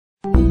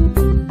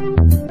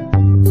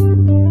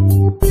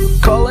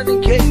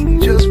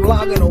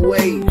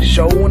way,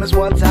 showing us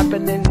what's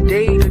happening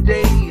day to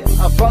day.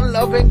 A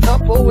fun-loving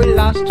couple with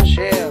lots to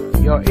share.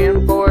 You're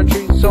in for a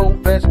treat, so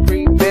best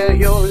prepare.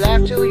 You'll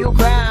laugh till you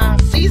cry.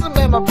 Season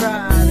by my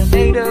pride, and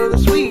made of the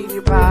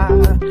sweet pie.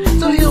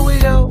 So here we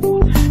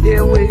go,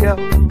 here we go.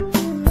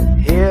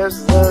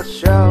 Here's the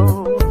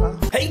show.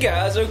 Hey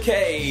guys,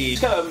 okay,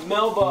 got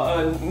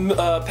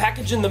a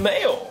package in the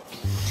mail,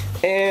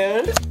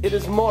 and it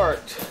is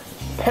marked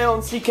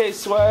pound CK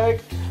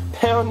swag,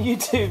 pound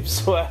YouTube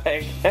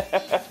swag.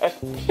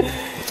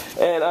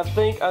 And I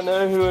think I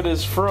know who it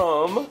is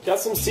from. Got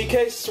some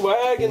CK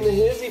swag in the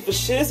hizzy for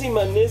shizzy,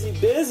 my nizzy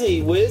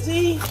busy.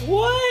 Wizzy?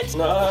 What?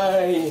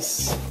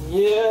 Nice.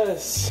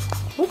 Yes.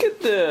 Look at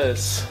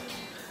this.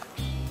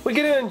 We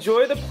get to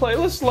enjoy the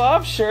Playlist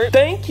Live shirt.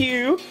 Thank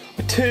you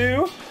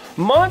to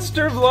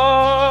Monster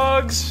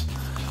Vlogs.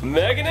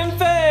 Megan and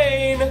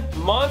Fane,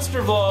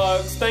 Monster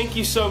Vlogs, thank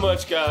you so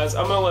much, guys.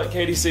 I'm gonna let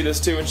Katie see this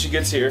too when she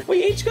gets here.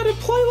 We each got a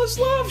Playlist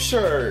Live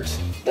shirt.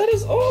 That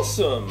is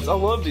awesome. I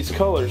love these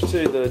colors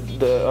too,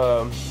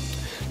 the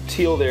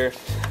teal there.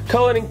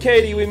 Cullen and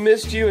Katie, we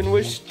missed you and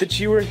wish that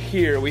you were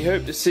here. We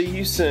hope to see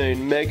you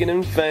soon. Megan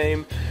and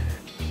Fame,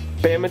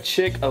 Bama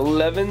Chick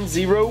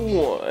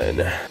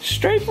 1101.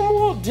 Straight from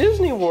Walt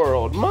Disney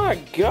World. My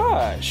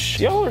gosh.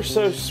 Y'all are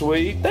so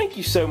sweet. Thank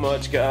you so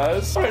much,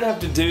 guys. I didn't have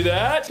to do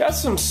that. Got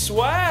some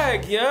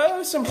swag,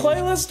 yo. Some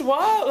Playlist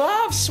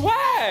Live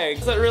swag.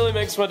 That really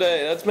makes my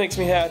day. That makes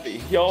me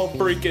happy. Y'all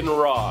freaking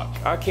rock.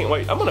 I can't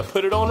wait. I'm gonna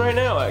put it on right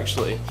now,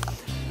 actually.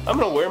 I'm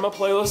gonna wear my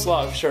Playlist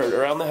Live shirt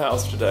around the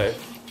house today.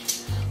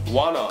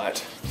 Why not?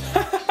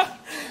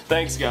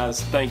 Thanks,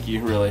 guys. Thank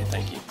you, really.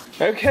 Thank you.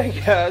 Okay,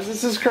 guys,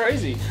 this is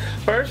crazy.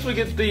 First, we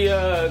get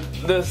the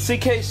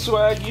CK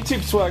swag,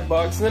 YouTube swag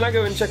box, and then I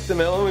go and check the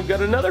mail, and we've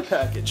got another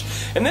package.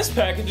 And this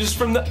package is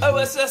from the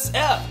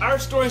OSSF, Our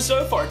Story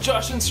So Far,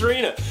 Josh and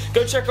Serena.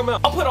 Go check them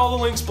out. I'll put all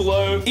the links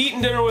below.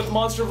 Eating dinner with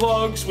Monster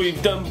Vlogs.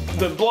 We've done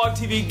the Blog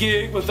TV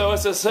gig with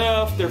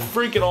OSSF. They're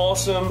freaking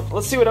awesome.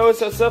 Let's see what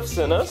OSSF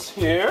sent us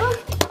here.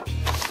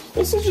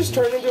 This has just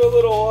turned into a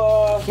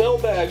little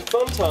mailbag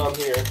fun time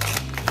here.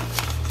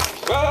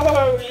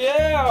 Oh,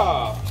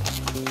 yeah!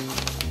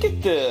 Look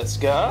at this,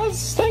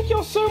 guys. Thank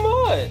y'all so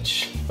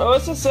much.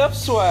 OSSF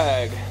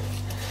swag.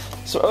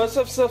 So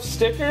OSSF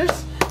stickers,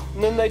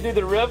 and then they do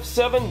the Rev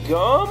 7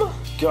 gum.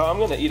 God, I'm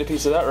gonna eat a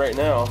piece of that right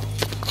now.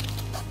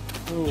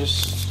 Let me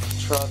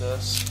just try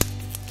this.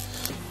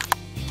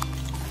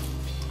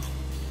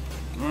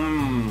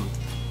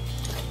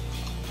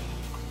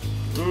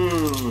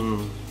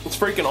 It's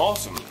freaking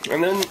awesome.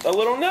 And then a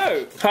little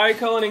note. Hi,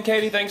 Cullen and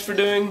Katie. Thanks for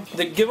doing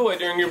the giveaway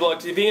during your Blog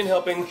TV and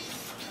helping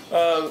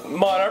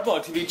mod our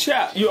Blog TV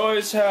chat. You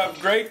always have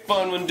great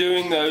fun when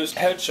doing those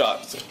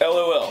headshots.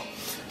 LOL.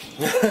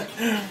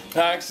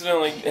 I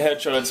accidentally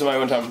headshotted somebody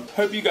one time.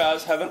 Hope you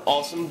guys have an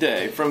awesome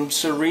day. From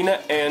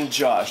Serena and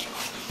Josh.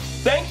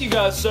 Thank you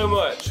guys so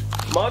much.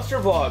 Monster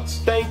Vlogs,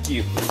 thank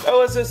you.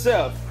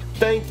 OSSF,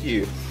 thank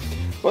you.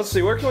 Let's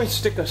see, where can we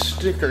stick a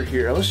sticker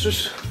here? Let's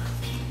just...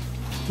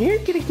 Here,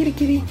 kitty, kitty,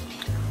 kitty.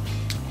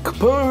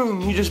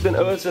 Kaboom! You just been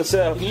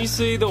OSSF. Can you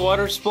see the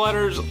water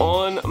splatters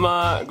on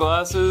my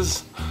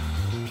glasses?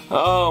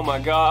 Oh my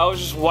god, I was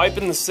just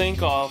wiping the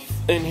sink off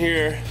in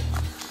here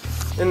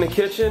in the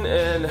kitchen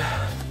and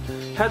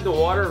had the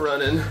water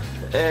running,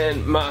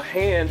 and my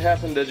hand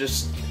happened to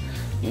just,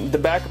 the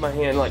back of my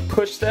hand like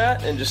pushed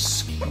that and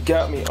just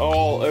got me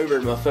all over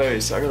my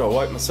face. I gotta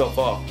wipe myself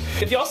off.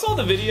 If y'all saw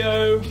the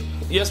video,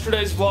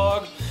 yesterday's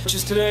vlog, which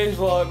is today's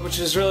vlog, which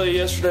is really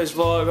yesterday's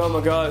vlog, oh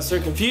my god, it's so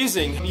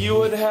confusing. You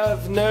would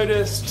have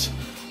noticed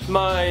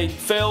my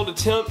failed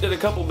attempt at a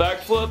couple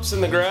backflips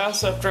in the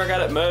grass after I got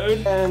it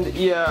mowed. And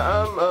yeah,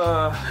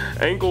 I'm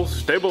ankle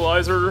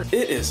stabilizer.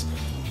 It is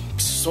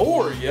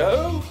sore,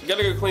 yo.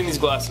 Gotta go clean these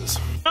glasses.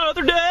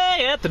 Another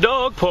day at the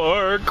dog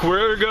park.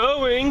 We're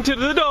going to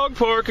the dog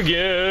park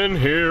again.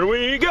 Here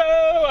we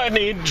go. I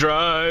need to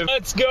drive.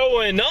 What's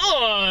going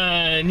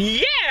on?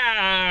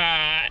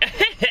 Yeah!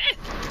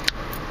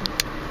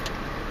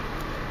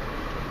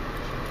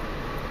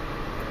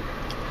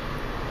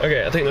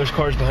 Okay, I think there's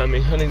cars behind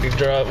me. I need to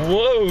drive.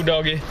 Whoa,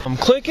 doggy.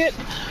 Click it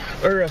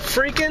or a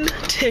freaking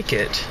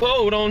ticket.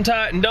 Hold on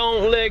tight and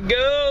don't let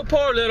go.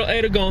 Poor little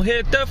Ada gonna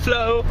hit the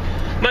flow.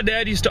 My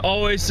dad used to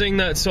always sing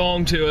that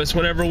song to us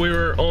whenever we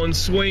were on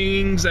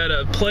swings at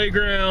a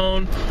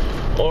playground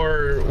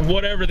or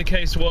whatever the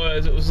case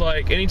was. It was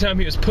like anytime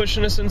he was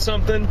pushing us in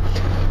something,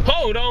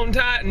 hold on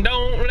tight and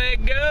don't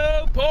let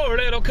go. Poor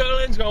little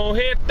Cullen's gonna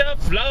hit the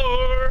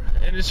floor.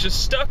 And it's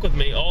just stuck with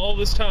me all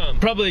this time.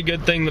 Probably a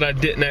good thing that I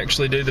didn't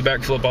actually do the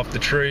backflip off the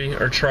tree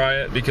or try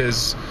it,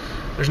 because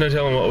there's no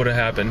telling what would have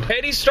happened.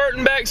 Katie's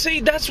starting back. See,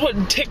 that's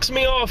what ticks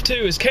me off too,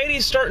 is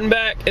Katie's starting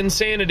back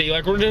insanity.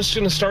 Like, we're just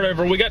gonna start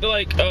over. We got to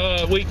like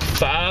week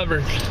 5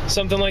 or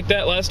something like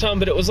that last time,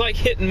 but it was like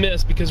hit and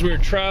miss because we were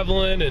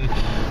traveling and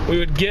we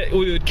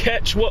would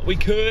catch what we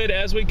could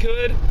as we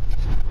could.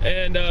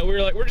 And we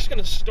were like, we're just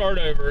gonna start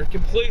over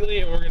completely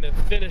and we're gonna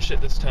finish it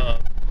this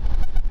time.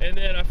 And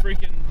then I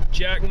freaking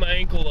jacked my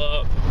ankle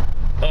up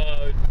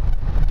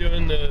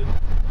doing the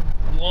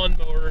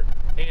lawnmower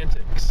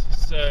antics.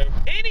 So,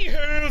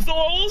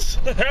 anywhoozles,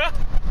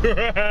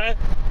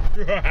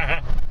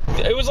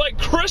 it was like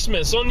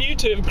Christmas on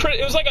YouTube.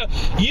 It was like a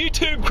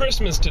YouTube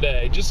Christmas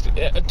today. Just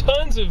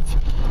tons of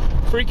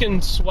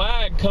freaking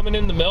swag coming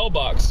in the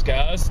mailbox,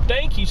 guys.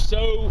 Thank you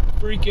so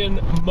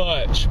freaking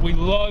much. We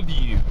love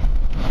you.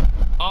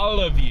 All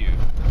of you.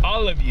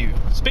 All of you.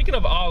 Speaking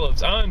of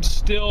olives, I'm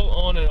still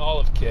on an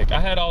olive kick. I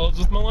had olives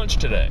with my lunch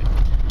today.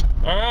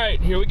 Alright,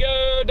 here we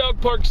go,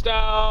 dog park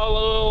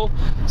style.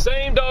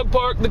 Same dog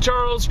park the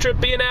Charles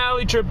Trippy and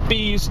Allie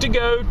Trippy used to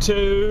go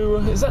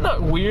to. Is that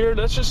not weird?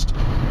 That's just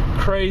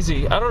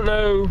crazy. I don't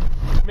know.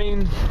 I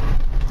mean,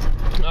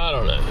 I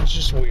don't know. It's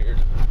just weird.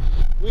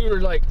 We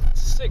were like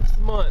 6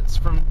 months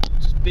from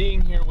just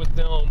being here with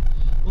them,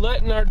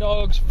 letting our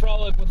dogs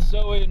frolic with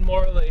Zoe and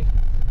Marley.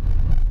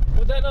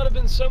 Would that not have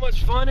been so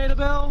much fun,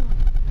 Annabelle?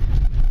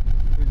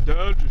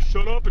 Dad, just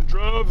shut up and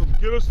drive and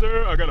get us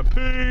there. I gotta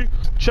pee.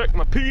 Check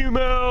my pee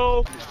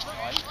email.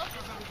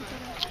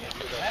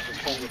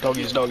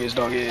 Doggies, doggies,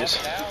 doggies.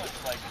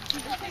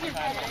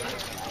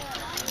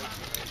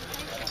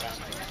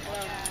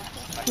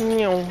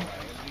 Meow.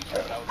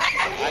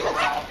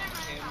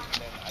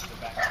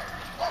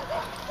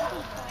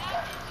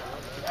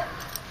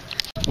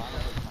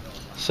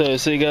 So,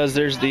 see guys,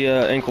 there's the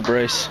ankle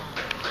brace.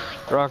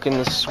 Rocking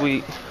the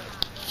sweet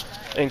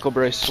ankle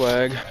brace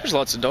swag. There's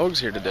lots of dogs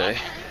here today.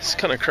 It's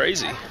kind of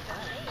crazy.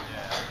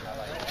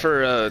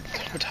 For,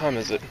 what time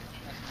is it?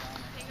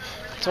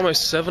 It's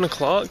almost 7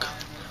 o'clock.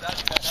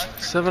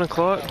 7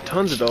 o'clock.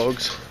 Tons of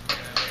dogs.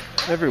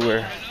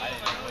 Everywhere.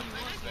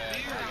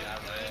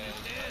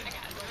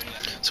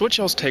 So what's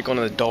y'all's take on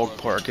a dog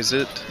park? Is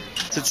it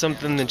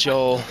something that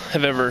y'all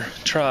have ever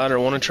tried or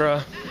want to try?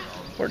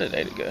 Where did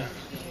Ada go?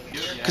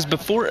 Because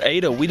before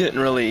Ada, we didn't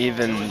really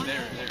even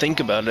think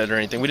about it or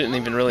anything. We didn't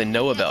even really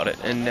know about it.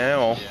 And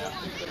now,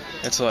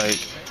 it's like,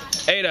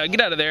 Ada,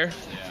 get out of there.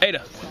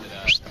 Ada.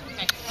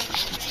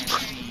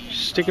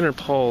 Sticking her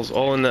paws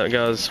all in that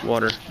guy's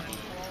water.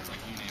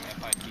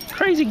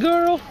 Crazy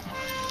girl.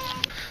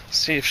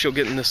 See if she'll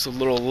get in this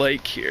little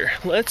lake here.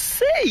 Let's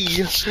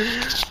see.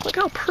 Look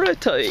how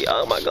pretty.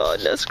 Oh my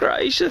goodness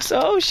gracious.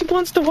 Oh, she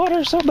wants the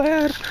water so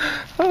bad.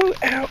 Oh,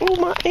 ow, oh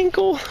my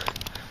ankle.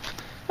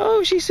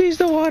 Oh, she sees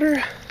the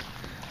water.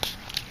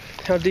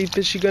 How deep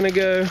is she gonna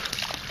go?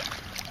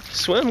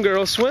 Swim,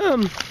 girl,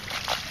 swim.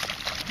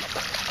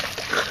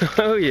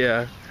 Oh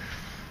yeah.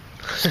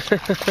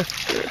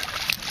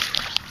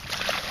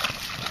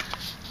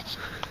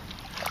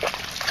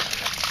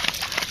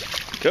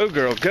 Go,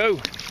 girl, go.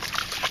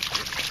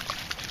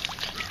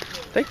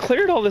 They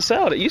cleared all this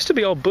out. It used to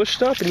be all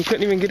bushed up and you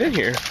couldn't even get in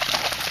here.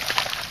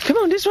 Come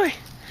on, this way.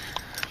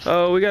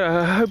 Oh,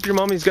 I hope your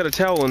mommy's got a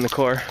towel in the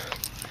car.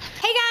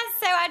 Hey guys,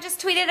 so I just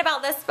tweeted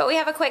about this, but we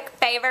have a quick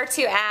favor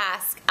to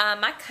ask.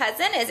 My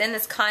cousin is in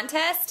this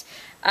contest,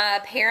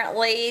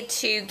 apparently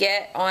to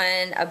get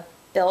on a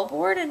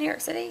billboard in New York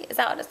City. Is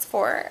that what it's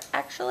for,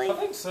 actually? I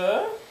think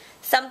so.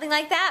 Something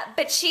like that,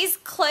 but she's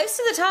close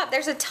to the top.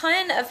 There's a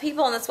ton of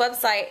people on this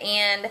website,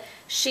 and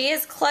she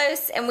is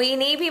close, and we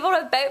need people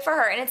to vote for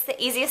her, and it's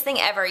the easiest thing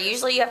ever.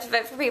 Usually you have to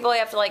vote for people, you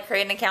have to like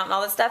create an account and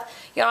all this stuff.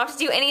 You don't have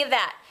to do any of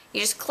that. You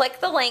just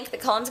click the link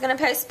that Cullen's going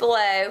to post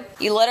below.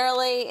 You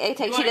literally, it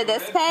takes you to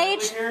this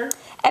page.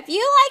 If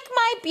you like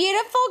my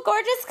beautiful,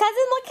 gorgeous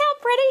cousin, look how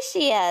pretty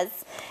she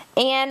is.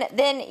 And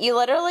then you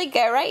literally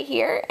go right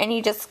here and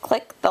you just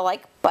click the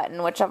like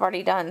button, which I've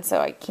already done, so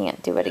I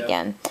can't do it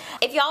again.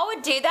 If y'all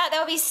would do that,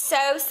 that would be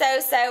so, so,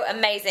 so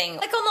amazing.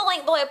 Click on the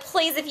link below,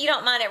 please, if you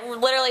don't mind. It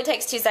literally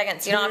takes 2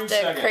 seconds. You don't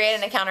have to create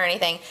an account or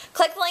anything.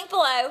 Click the link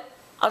below.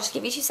 I'll just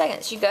give you 2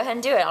 seconds. You go ahead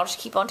and do it. I'll just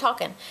keep on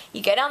talking.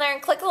 You go down there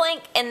and click the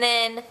link, and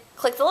then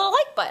click the little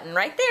like button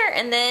right there,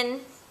 and then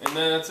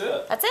that's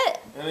it. That's it.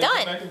 And then done.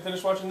 Come back and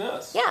finish watching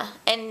this. Yeah,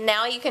 and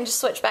now you can just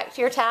switch back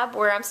to your tab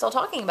where I'm still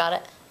talking about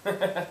it.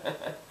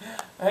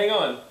 Hang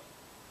on.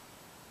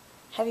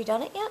 Have you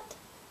done it yet?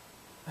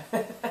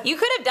 You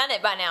could have done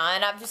it by now,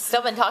 and I've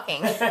still been talking.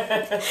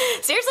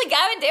 Seriously, go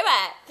and do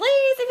it,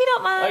 please, if you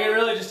don't mind. Like, it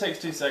really just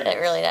takes 2 seconds. It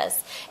really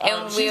does,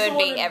 and we would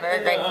be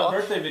ever grateful.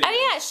 Birthday video.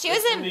 Oh yeah, she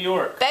was in New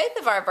York. Both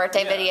of our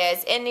birthday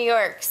videos in New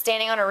York,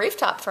 standing on a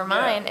rooftop for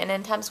mine, and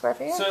in Times Square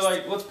for yours. So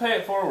like, let's pay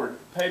it forward.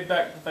 Pay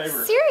back the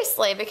favor.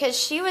 Seriously, because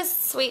she was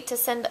sweet to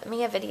send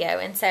me a video,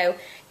 and so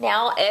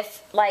now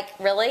if, like,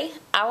 really,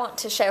 I want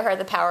to show her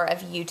the power of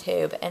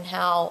YouTube and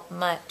how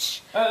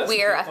much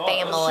we're a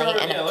family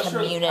and a community. Let's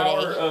show the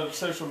power of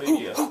social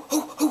media.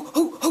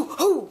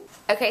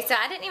 Okay, so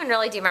I didn't even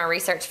really do my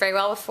research very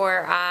well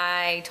before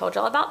I told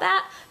y'all about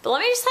that. But let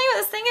me just tell you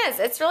what this thing is.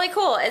 It's really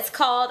cool. It's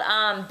called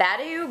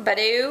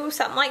Badoo,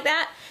 something like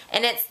that.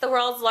 And it's the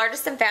world's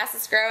largest and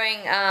fastest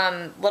growing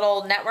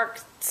little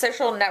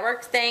social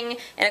network thing,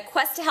 in a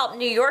quest to help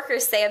New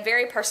Yorkers say a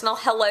very personal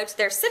hello to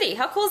their city.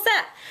 How cool is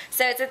that?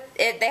 So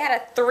they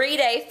had a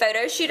 3-day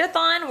photo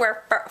shoot-a-thon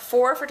where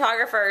 4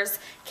 photographers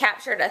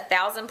captured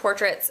 1,000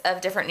 portraits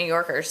of different New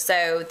Yorkers.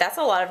 So that's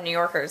a lot of New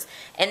Yorkers.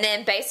 And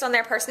then based on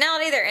their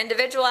personality, their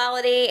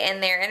individuality,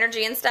 and their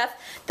energy and stuff,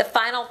 the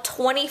final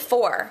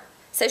 24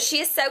 So she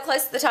is so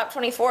close to the top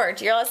 24.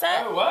 Do you realize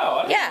that? Oh, wow.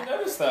 I didn't even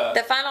notice that.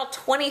 The final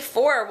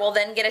 24 will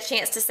then get a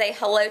chance to say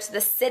hello to the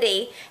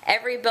city.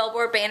 Every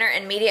billboard, banner,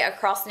 and media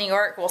across New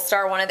York will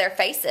star one of their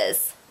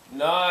faces.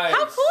 Nice.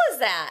 How cool is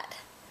that?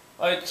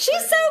 Like,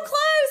 She's so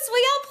close. Will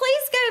y'all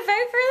please go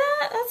vote for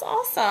that? That's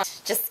awesome.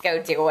 Just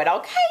go do it,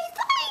 okay?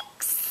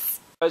 Thanks.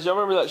 Guys, y'all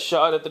remember that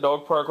shot at the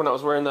dog park when I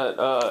was wearing that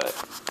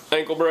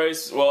ankle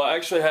brace? Well, I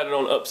actually had it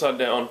on upside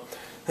down.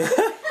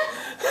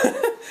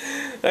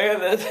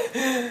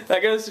 That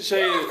goes to show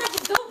you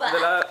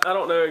that I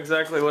don't know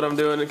exactly what I'm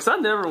doing, because I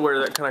never wear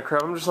that kind of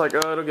crap. I'm just like,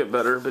 oh, it'll get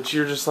better. But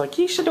you're just like,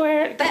 you should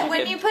wear it. But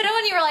when you put it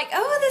on, you were like,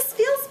 oh, this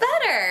feels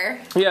better.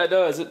 Yeah, it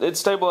does. It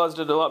stabilized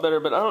it a lot better.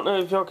 But I don't know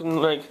if y'all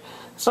can, like,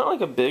 it's not like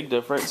a big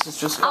difference.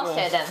 It's just kinda... I'll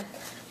show them.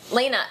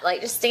 Lena,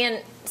 like, just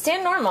stand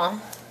normal.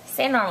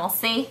 Stand normal.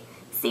 See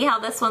how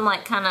this one,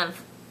 like, kind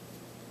of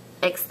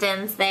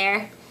extends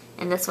there,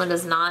 and this one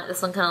does not.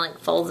 This one kind of,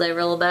 like, folds over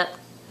a little bit.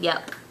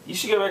 Yep. You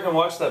should go back and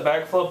watch that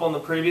backflip on the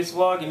previous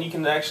vlog, and you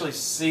can actually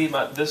see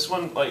this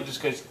one, like,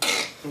 just goes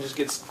and just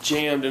gets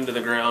jammed into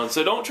the ground.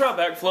 So don't try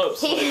backflips.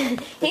 He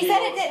said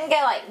it didn't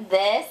go like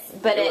this,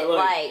 but it yeah,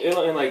 I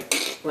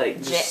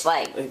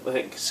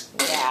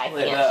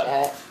can't show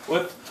it.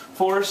 With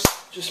force,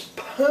 just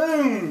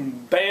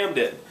boom, bammed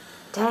it.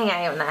 Dang,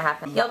 I hope that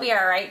happened. You'll be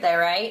alright though,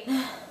 right?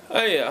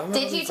 Oh yeah.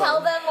 Did you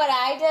tell them what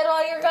I did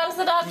while you were going to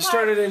the dog park? You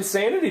started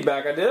Insanity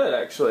back. I did,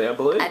 actually, I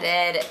believe. I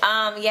did.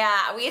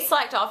 Yeah, we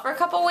slacked off for a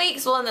couple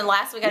weeks. Well, and then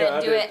last week I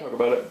didn't do it. Talk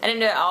about it. I didn't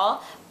do it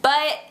all.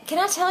 But can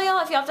I tell y'all,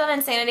 if y'all have done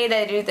Insanity,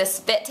 they do the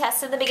spit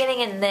test at the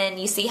beginning, and then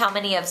you see how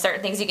many of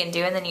certain things you can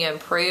do, and then you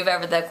improve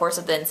over the course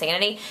of the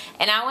Insanity.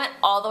 And I went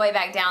all the way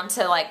back down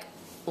to like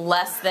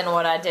less than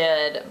what I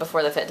did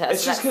before the fit test.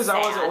 It's just because I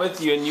wasn't with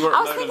you and you weren't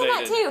motivated.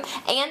 I was thinking that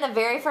too. And the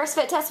very first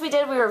fit test we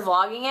did, we were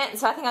vlogging it, and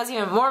so I think I was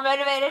even more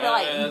motivated to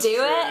like do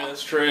it.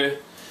 That's true.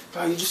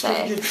 Bro, you just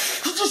gotta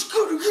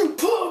get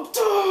pumped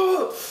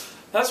up.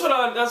 That's why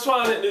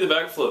I didn't do the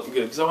backflip good,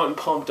 because I wasn't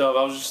pumped up.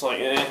 I was just like,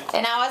 eh.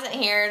 And I wasn't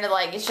here to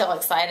like get y'all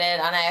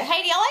excited. I know.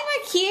 Hey, do y'all like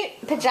my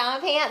cute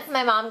pajama pants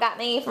my mom got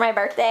me for my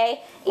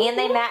birthday? And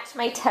they match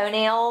my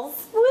toenails.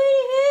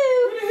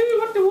 Woohoo!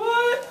 What the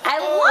what? I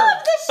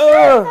love the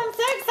shirts. I'm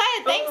so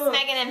excited. Thanks,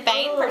 Megan and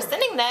Fane, for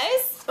sending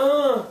those.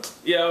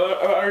 Yeah,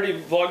 I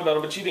already vlogged about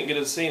them, but you didn't get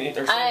to see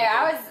anything.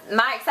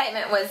 My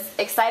excitement was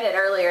excited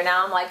earlier.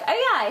 Now I'm like, oh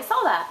yeah, I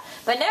saw that.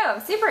 But no,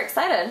 I'm super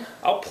excited.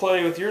 I'll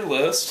play with your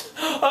list.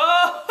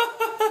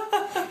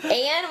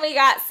 And we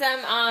got some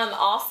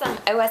awesome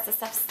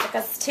OSSF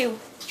stickers too.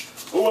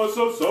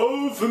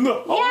 OSSF in the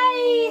house.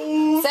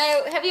 Yay!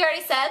 So, have you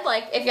already said,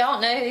 like, if y'all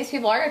don't know who these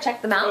people are, go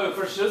check them out. Oh,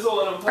 for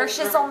shizzle and For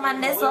shizzle my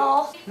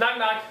nizzle. Knock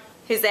knock.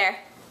 Who's there?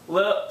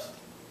 Lips.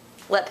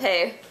 Lip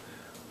who?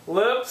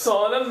 Lips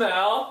on a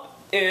mouth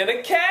in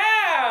a cow.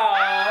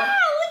 Ah,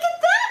 look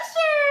at that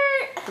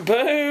shirt!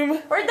 Boom.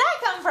 Where'd that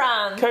come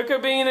from? Cocoa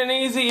Bean and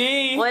Easy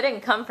E. Well, it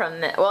didn't come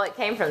from that. Well, it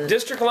came from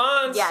District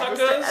Lines, yeah, suckers.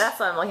 that's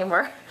what I'm looking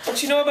for.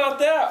 What you know about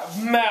that?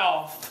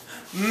 Mouth.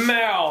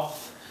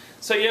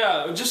 So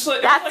yeah, just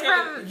like that's like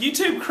from a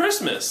YouTube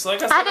Christmas.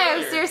 Like I know,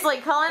 earlier. Seriously,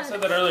 Cullen. I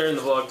said that earlier in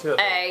the vlog too.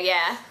 Oh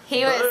yeah,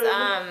 he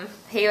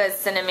was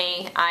sending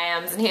me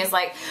IMs and he was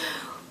like,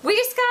 we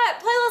just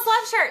got Playlist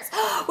Live shirts.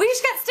 We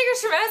just got stickers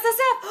from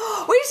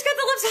OSSF. We just got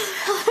the Lips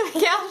on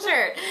the Cow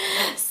shirt.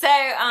 So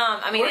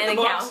I mean, where'd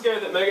the box go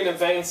that Megan and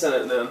Fane sent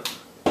it then?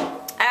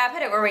 I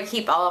put it where we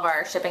keep all of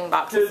our shipping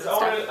boxes and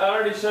stuff. I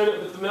already showed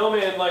it with the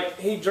mailman, like,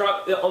 he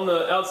dropped it on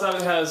the outside,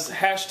 it has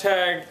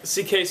hashtag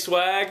CK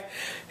swag,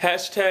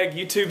 hashtag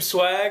YouTube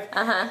swag,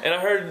 and I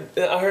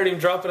heard him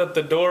drop it at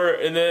the door,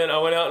 and then I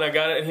went out and I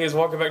got it, and he was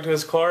walking back to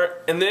his car,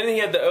 and then he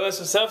had the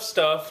OSSF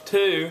stuff,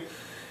 too,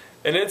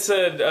 and it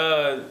said,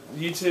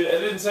 YouTube,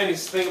 it didn't say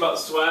anything about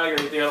swag or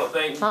anything, I don't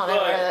think,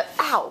 but,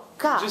 ow,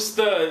 God. Just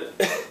I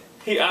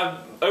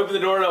opened the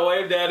door and I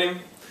waved at him,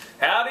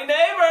 howdy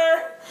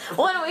neighbor!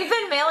 Well, we've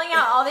been mailing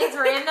out all these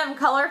random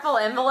colorful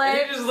envelopes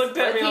he just looked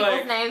at with me people's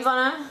like, names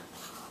on them.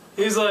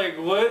 He's like,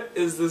 what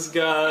is this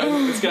guy?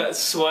 It's got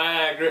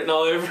swag written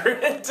all over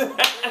it.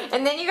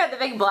 And then you got the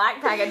big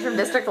black package from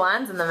District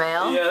Lines in the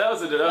mail. Yeah, that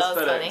was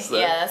FedEx.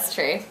 Funny. Yeah, that's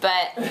true.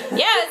 But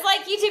yeah, it's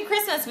like YouTube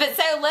Christmas. But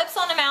so Lips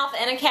on a Mouth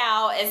and a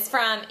Cow is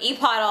from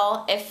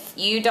ePodel. If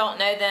you don't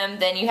know them,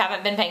 then you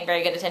haven't been paying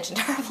very good attention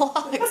to our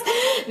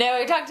vlogs. No,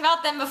 we talked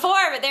about them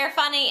before, but they're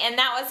funny. And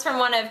that was from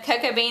one of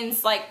Cocoa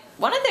Bean's, like,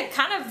 one of the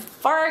kind of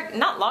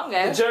not long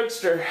ago. The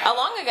jokester. A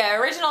long ago,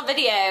 original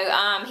video,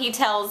 he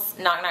tells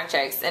knock-knock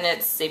jokes, and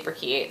it's super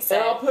cute. So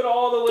and I'll put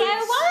all the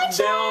links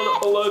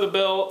down below the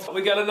belt.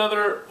 We got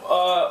another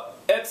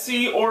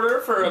Etsy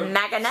order for a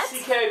Magnets?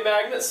 CK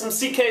magnet, some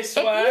CK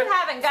swag. If you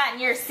haven't gotten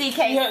your CK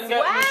swag gotten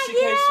your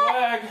CK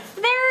swag,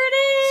 there it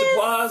is.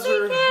 Supplies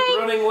are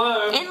running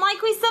low. And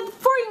like we said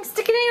before, you can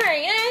stick it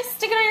anywhere, you know,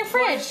 stick it on your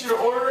fridge. Place your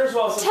orders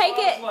while supplies take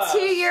it last. to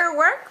your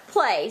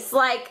workplace,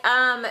 like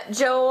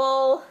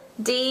Joel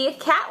D.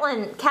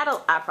 Cullen.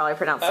 I probably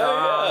pronounced it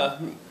wrong.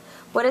 Yeah.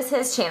 What is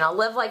his channel?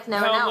 Live like no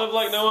one else. Live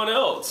like no one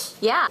else.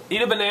 Yeah.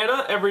 Eat a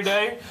banana every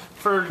day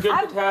for good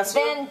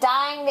potassium. I've been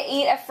dying to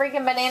eat a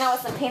freaking banana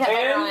with some peanut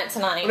butter on it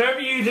tonight. Whenever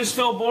you just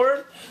feel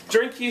bored,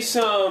 drink you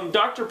some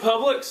Dr.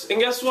 Publix, and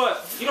guess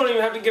what? You don't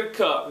even have to get a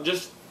cup.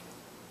 Just...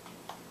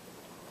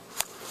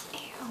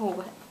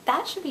 Ew,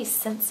 that should be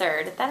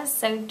censored. That is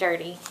so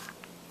dirty.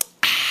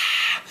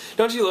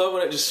 Don't you love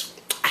when it just...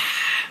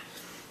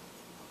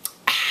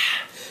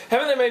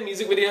 Haven't they made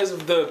music videos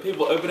of the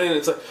people opening and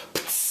it's like...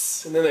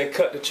 And then they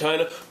cut to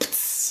China.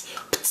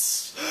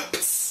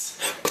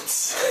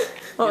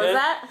 What was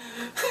that?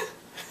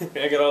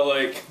 I got all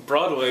like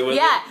Broadway with it.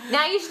 Yeah,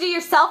 now you should do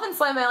yourself in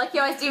slow-mo like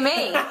you always do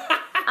me.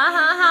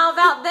 How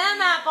about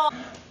them, Apple?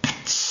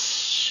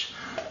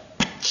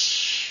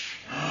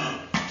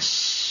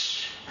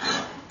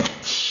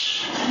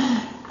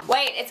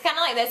 Wait, it's kind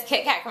of like those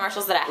Kit Kat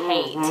commercials that I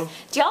hate.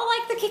 Do y'all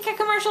like the Kit Kat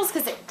commercials?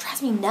 Because it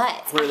drives me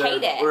nuts. I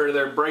hate it. Where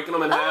they're breaking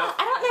them in half?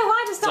 I don't know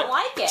why, I just don't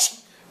like it.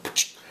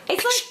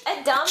 It's like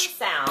a dumb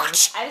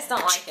sound. I just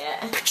don't like it.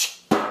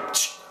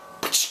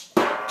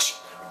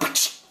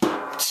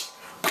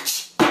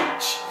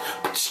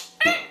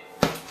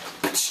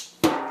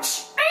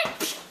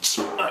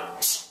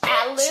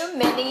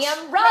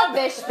 Aluminium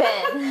rubbish bin.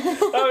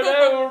 Oh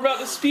no, we're about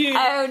to spew.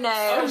 Oh no.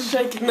 I was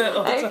shaking that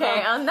all the time.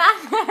 Okay, on that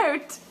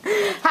note,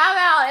 how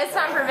about it's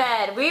time for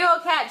bed? We will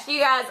catch you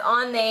guys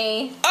on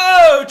the...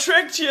 Oh,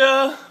 tricked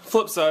ya!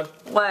 Flip side.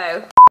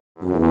 Whoa.